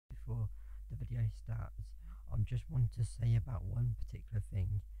video starts, I just want to say about one particular thing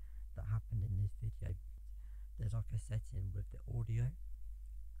that happened in this video. There's like a setting with the audio,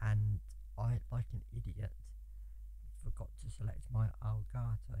 and I, like an idiot, forgot to select my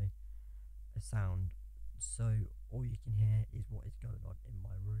Elgato sound, so all you can hear is what is going on in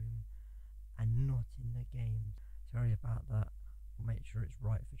my room and not in the game. Sorry about that. We'll make sure it's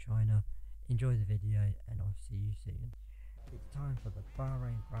right for China. Enjoy the video and I'll see you soon. It's time for the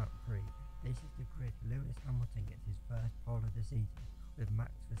Bahrain Grand Prix. This is the grid. Lewis Hamilton gets his first pole of the season, with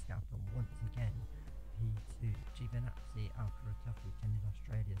Max Verstappen once again P2. Giovinazzi, after a tough weekend in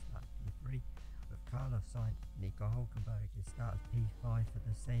Australia, starts P3, with Carlos Sainz. Nico Hulkenberg starts P5 for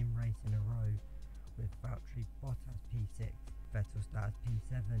the same race in a row, with Valtteri Bottas P6. Vettel starts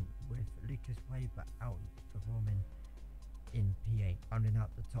P7, with Lukes Weber outperforming in P8. Rounding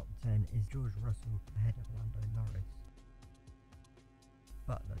out the top 10 is George Russell ahead of Lando Norris.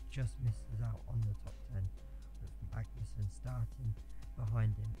 Butler just misses out on the top 10, with Magnussen starting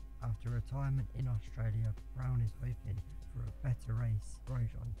behind him. After retirement in Australia, Brown is hoping for a better race.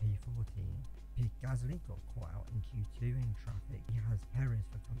 Grosjean P14. Pierre Gasly got caught out in Q2 in traffic. He has Perez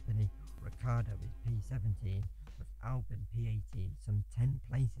for company. Ricciardo is P17, with Albon P18, some 10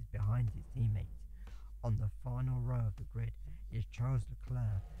 places behind his teammates. On the final row of the grid is Charles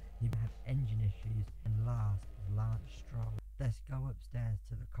Leclerc, who had engine issues, and last is Lance Stroll. Let's go upstairs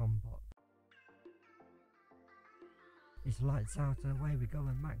to the combat. It's lights out and away we go,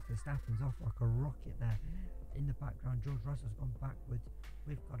 and Max Verstappen's off like a rocket there. In the background, George Russell's gone backwards.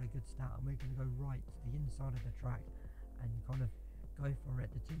 We've got a good start and we're going to go right to the inside of the track and kind of go for it.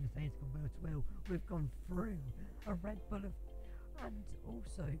 The two Mercedes gone wheel to wheel. We've gone through a Red Bull and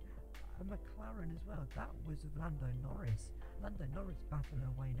also a McLaren as well. That was of Lando Norris. Lando Norris battling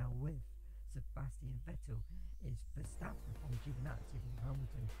away now with Sebastian Vettel. Is Verstappen from Giovinazzi, from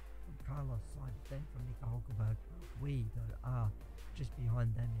Hamilton, from Carlos Sainz, then from Nico Hulkenberg. We though are just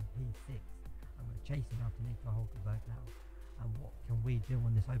behind them in P6, and we're chasing after Nico Hulkenberg now. And what can we do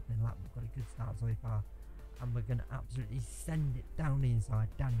on this opening lap? We've got a good start so far, and we're going to absolutely send it down the inside,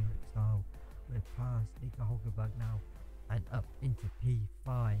 Danny Rick style. We're past Nico Hulkenberg now and up into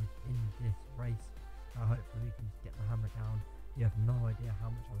P5 in this race. Now hopefully we can just get the hammer down. You have no idea how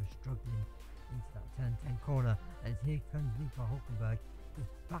much I was struggling into that turn 10 corner, and here comes Nico Hulkenberg.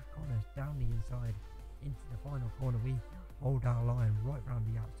 He's back on us down the inside into the final corner. We hold our line right round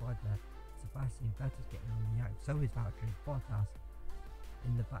the outside there. Sebastian Vettel's getting on the out, so is Valtteri Bottas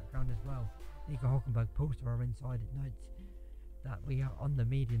in the background as well. Nico Hulkenberg pulls to our inside. It notes that we are on the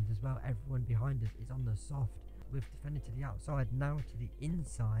mediums as well. Everyone behind us is on the soft. We've defended to the outside, now to the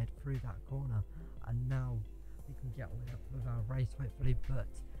inside through that corner, and now we can get with our race hopefully. But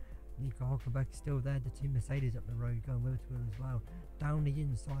Nico Hulkenberg is still there. The two Mercedes up the road going wheel to wheel as well. Down the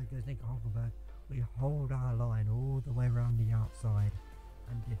inside goes Nico Hulkenberg. We hold our line all the way around the outside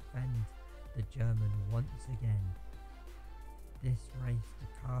and defend the German once again. This race,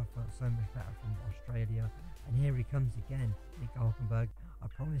 the car felt so much better from Australia, and here he comes again, Nico Hulkenberg. I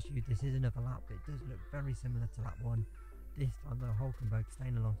promise you this is another lap, but it does look very similar to lap one. This time though, Hulkenberg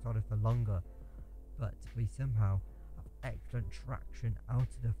staying alongside us for longer, but we somehow have excellent traction out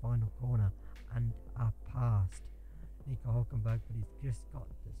of the final corner and are past Nico Hulkenberg, but he's just got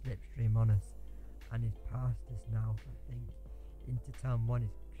the slipstream on us and he's past us now. I think into turn one.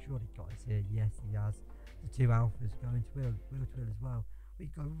 He's surely got us here. Yes, he has. The two Alphas going to wheel to wheel as well. We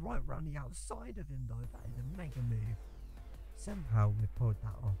go right round the outside of him though. That is a mega move. Somehow we pulled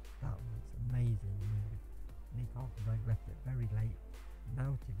that off. That was an amazing move. Nico Hulkenberg left it very late.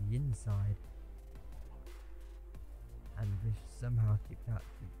 Now to the inside, and we've somehow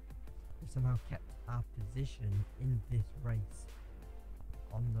kept our position in this race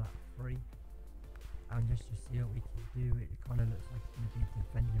on lap 3. And just to see what we can do, it kind of looks like it's going to be a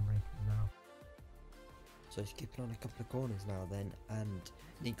defending race now. So skipping on a couple of corners now then, and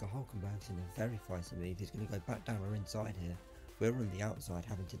Nico Hulkenberg's in a very feisty move. He's going to go back down our inside here. We're on the outside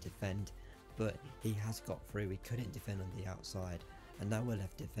having to defend, but he has got through. We couldn't defend on the outside, and now we're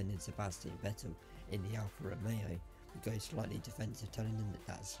left defending Sebastian Vettel in the Alfa Romeo. We go slightly defensive, telling him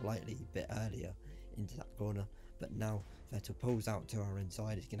that slightly a bit earlier into that corner, but now Vettel pulls out to our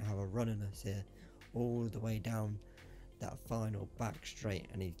inside. He's going to have a run on us here all the way down that final back straight,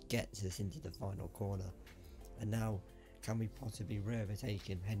 and he gets us into the final corner. And now can we possibly re-overtake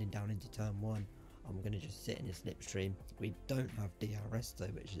him heading down into turn 1? I'm going to just sit in his slipstream. We don't have DRS though,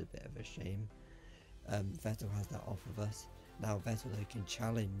 which is a bit of a shame. Vettel has that off of us. Now Vettel though can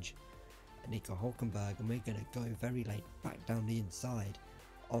challenge Nico Hulkenberg, and we're going to go very late back down the inside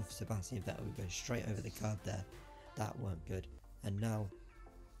of Sebastian Vettel. We go straight over the curb there. That weren't good. And now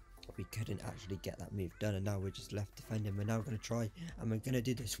we couldn't actually get that move done, and now we're just left defending. We're now going to try, and we're going to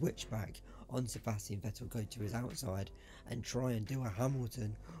do the switchback on Sebastian Vettel, go to his outside and try and do a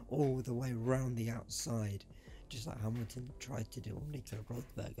Hamilton all the way around the outside, just like Hamilton tried to do on Nico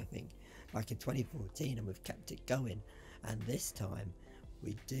Rosberg, I think, back in 2014, and we've kept it going. And this time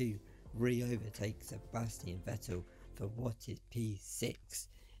we do re-overtake Sebastian Vettel for what is P6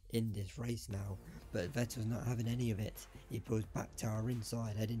 in this race now, but Vettel's not having any of it. He pulls back to our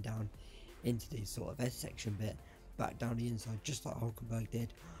inside, heading down into the sort of S section bit, back down the inside, just like Hulkenberg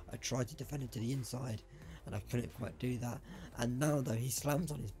did. I tried to defend it to the inside and I couldn't quite do that, and now though he slams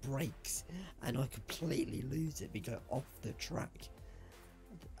on his brakes and I completely lose it. We go off the track,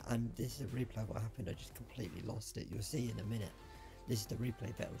 and this is a replay of what happened. I just completely lost it. You'll see in a minute. This is the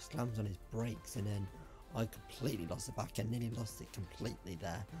replay. Vettel slams on his brakes and then I completely lost the back end, nearly lost it completely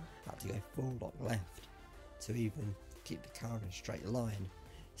there. Had to go full lock left to even keep the car in a straight line.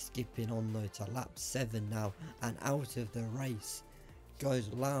 Skipping on though to lap 7 now, and out of the race goes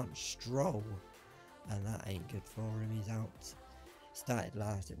Lance Stroll, and that ain't good for him. He's out. Started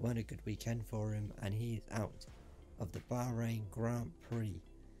last, it wasn't a good weekend for him, and he's out of the Bahrain Grand Prix.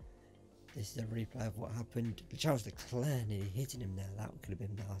 This is a replay of what happened. Charles Leclerc nearly hitting him there, that could have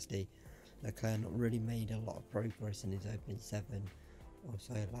been nasty. Leclerc not really made a lot of progress in his opening 7 or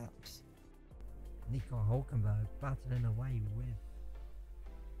so laps. Nico Hulkenberg battling away with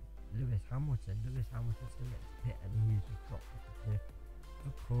Lewis Hamilton. Lewis Hamilton still gets pit and he's just dropped off the cliff.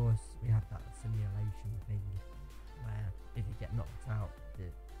 Of course, we have that simulation thing where if you get knocked out, the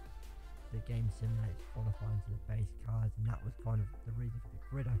game simulates qualifying to the base cars, and that was kind of the reason for the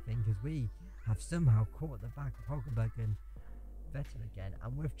grid, I think, because we have somehow caught the back of Hulkenberg and Vettel again,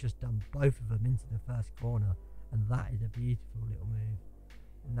 and we've just done both of them into the first corner, and that is a beautiful little move.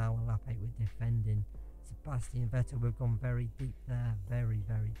 Now on lap 8 we're defending Sebastian Vettel. We've gone very deep there, very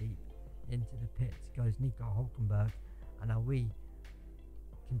deep into the pits goes Nico Hulkenberg, and now we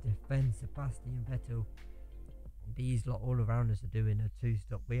can defend Sebastian Vettel. These lot all around us are doing a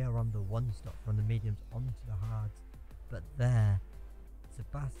 2-stop. We are on the 1-stop from the mediums onto the hards, but there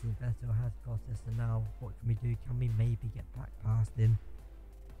Sebastian Vettel has got us, and now what can we do? Can we maybe get back past him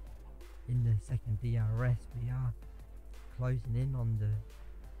in the second DRS? We are closing in on the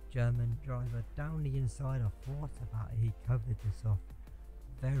German driver down the inside. I thought about it, he covered this off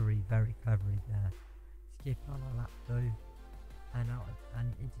very cleverly there. Skip on a lap though, and out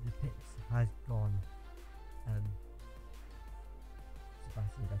and into the pits has gone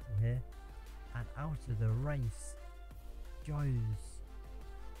Sebastian Vettel here, and out of the race goes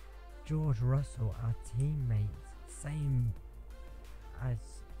George Russell, our teammate, same as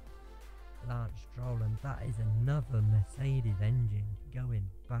Lance Stroll, and that is another Mercedes engine going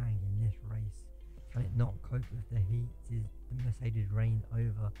bang in this race. Can it not cope with the heat? Is the Mercedes reign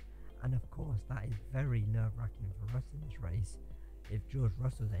over? And of course that is very nerve-wracking for us in this race. If George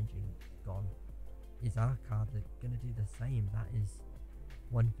Russell's engine is gone, is our car going to do the same? That is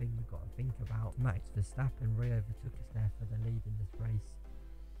one thing we've got to think about. Max Verstappen overtook us there for the lead in this race.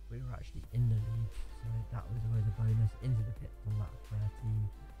 We were actually in the lead, so that was always a bonus. Into the pits on lap 13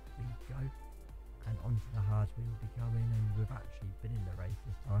 we go, and onto the hards we will be going, and we've actually been in the race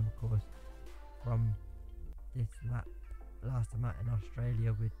this time. Of course, from this lap last time out in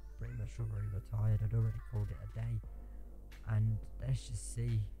Australia, we'd pretty much already retired. I'd already called it a day, and let's just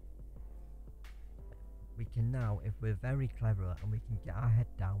see. We can now, if we're very clever and we can get our head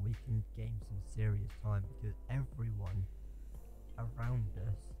down, we can gain some serious time, because everyone around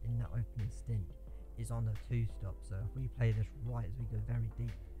us in that opening stint is on a 2-stop. So if we play this right as we go very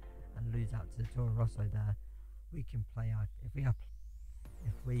deep and lose out to the Toro Rosso there, we can play our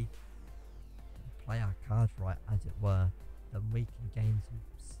if we play our cards right, as it were, then we can gain some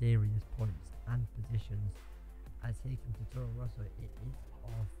serious points and positions. As here comes the Toro Rosso, it is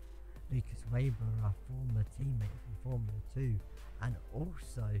off Lukes Weber, our former teammate from Formula 2, and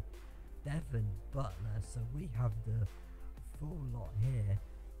also Devon Butler. So we have the full lot here.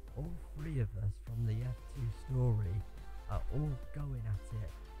 All 3 of us from the F2 story are all going at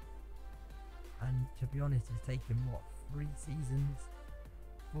it, and to be honest, it's taken what, 3 seasons,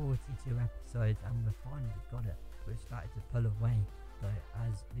 42 episodes, and we've finally got it. We've started to pull away though,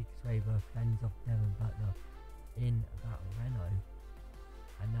 as Lukes Weber fends off Devon Butler in that Renault.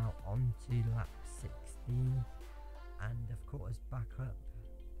 And now on to lap 16, and of course back up,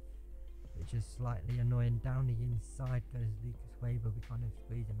 which is slightly annoying. Down the inside goes Lukes Weber. We kind of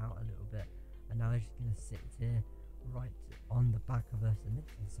squeeze him out a little bit, and now he's just going to sit here right on the back of us, and this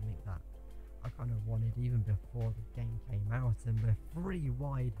is something that I kind of wanted even before the game came out, and we're 3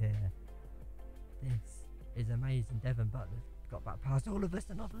 wide here. This is amazing. Devon Butler's got back past all of us,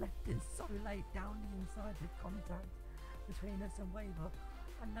 and I've left it so late down the inside with contact between us and Weber,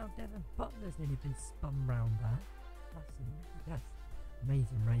 and now Devon Butler's nearly been spun round there. That's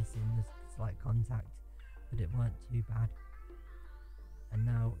amazing racing. There's slight contact, but it weren't too bad. And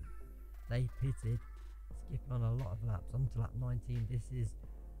now they pitted, skipping on a lot of laps onto lap 19. This is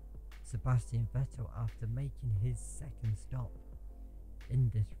Sebastian Vettel after making his second stop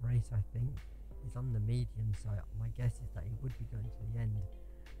in this race. I think he's on the medium, so my guess is that he would be going to the end.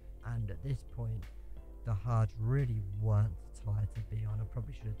 And at this point, the hards really weren't the tyre to be on. I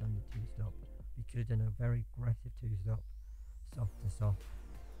probably should have done the two-stop. We could have done a very aggressive two-stop, soft to soft.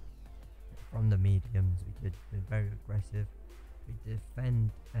 From the mediums, we could have been very aggressive. We defend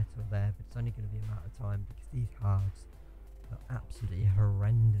Vettel there, but it's only going to be a matter of time because these hards are absolutely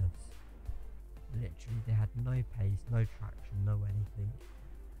horrendous. Literally, they had no pace, no traction, no anything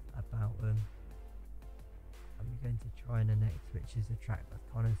about them. And we're going to China next, which is a track that's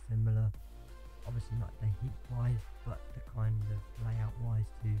kind of similar. Obviously not the heat wise, but the kind of layout wise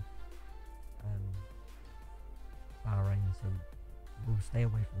to Bahrain, so we'll stay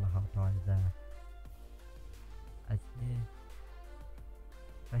away from the hard tyres there. As here,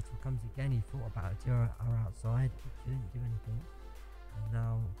 Vettel comes again. He thought about it to our outside, he couldn't do anything. And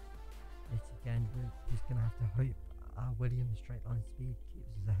now yet again, we're just going to have to hope our Williams straight line speed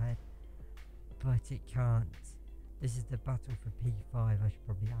keeps us ahead, but it can't. This is the battle for P5, I should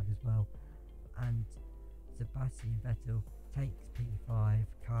probably add as well. And Sebastian Vettel takes P5,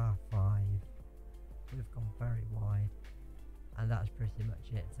 car 5. We've gone very wide, and that's pretty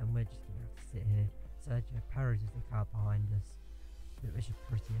much it. And we're just going to have to sit here. Sergio Perez is the car behind us, which is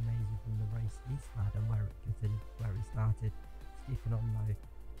pretty amazing from the race he's had and where he started. Skipping on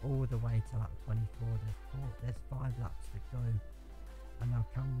though, all the way to lap 24. There's 5 laps to go, and now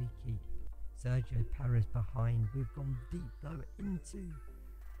can we keep Sergio Perez behind? We've gone deep though into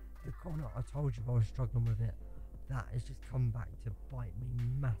the corner. I told you I was struggling with it. That has just come back to bite me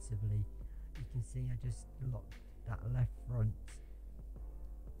massively. You can see I just locked that left front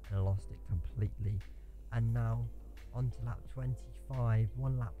and lost it completely. And now onto lap 25.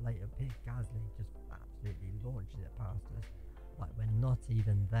 1 lap later, Pierre Gasly just absolutely launches it past us like we're not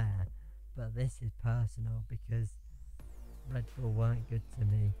even there. But this is personal because Red Bull weren't good to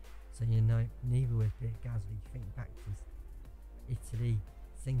me. So you know, neither was Pierre Gasly. Think back to Italy,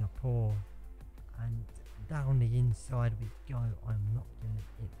 Singapore, and down the inside we go. I'm not going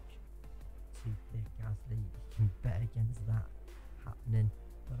to itch to Pierre Gasly. You can bet against that happening.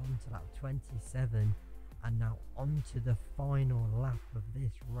 But on to lap 27, and now on to the final lap of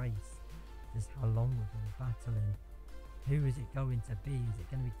this race. Just how long we've been battling. Who is it going to be? Is it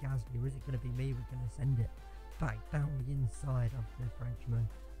going to be Gasly or is it going to be me? We're going to send it back down the inside of the Frenchman.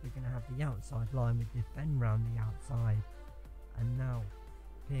 We're going to have the outside line. We defend round the outside, and now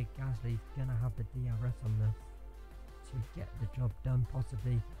Pierre Gasly's going to have the DRS on us to get the job done.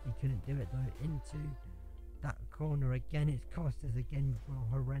 Possibly he couldn't do it though. Into that corner again, it's cost us again for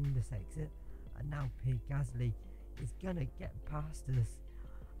a horrendous exit, and now Pierre Gasly is going to get past us,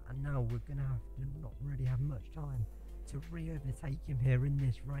 and now we're going to have to not really have much time to re-overtake him here in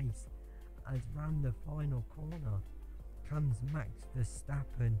this race. As round the final corner comes Max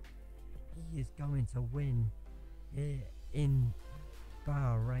Verstappen. He is going to win here in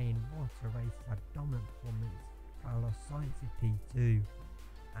Bahrain. What a race. He's had dominant performance. Carlos Sainz is P2,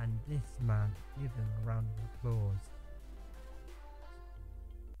 and this man, give him a round of applause.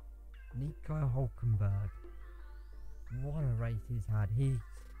 Nico Hülkenberg, what a race he's had. He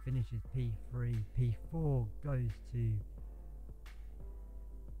finishes P3, P4 goes to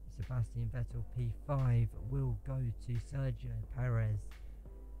Sebastian Vettel, P5 will go to Sergio Perez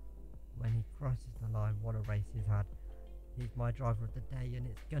when he crosses the line. What a race he's had. He's my driver of the day, and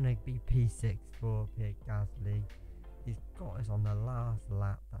it's going to be P6 for Pierre Gasly. He's got us on the last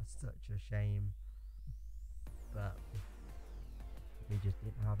lap. That's such a shame, but we just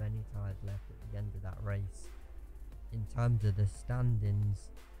didn't have any tyres left at the end of that race. In terms of the standings,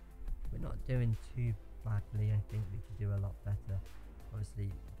 we're not doing too badly. I think we could do a lot better.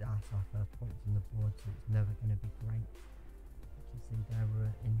 Obviously that's our first points on the board, so it's never going to be great. You can see there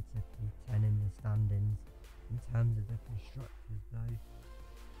we're into P10 in the standings. In terms of the constructors though,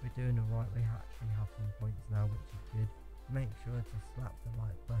 we're doing alright. We actually have some points now, which is good. Make sure to slap the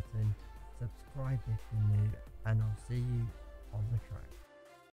like button, subscribe if you're new, and I'll see you on the track.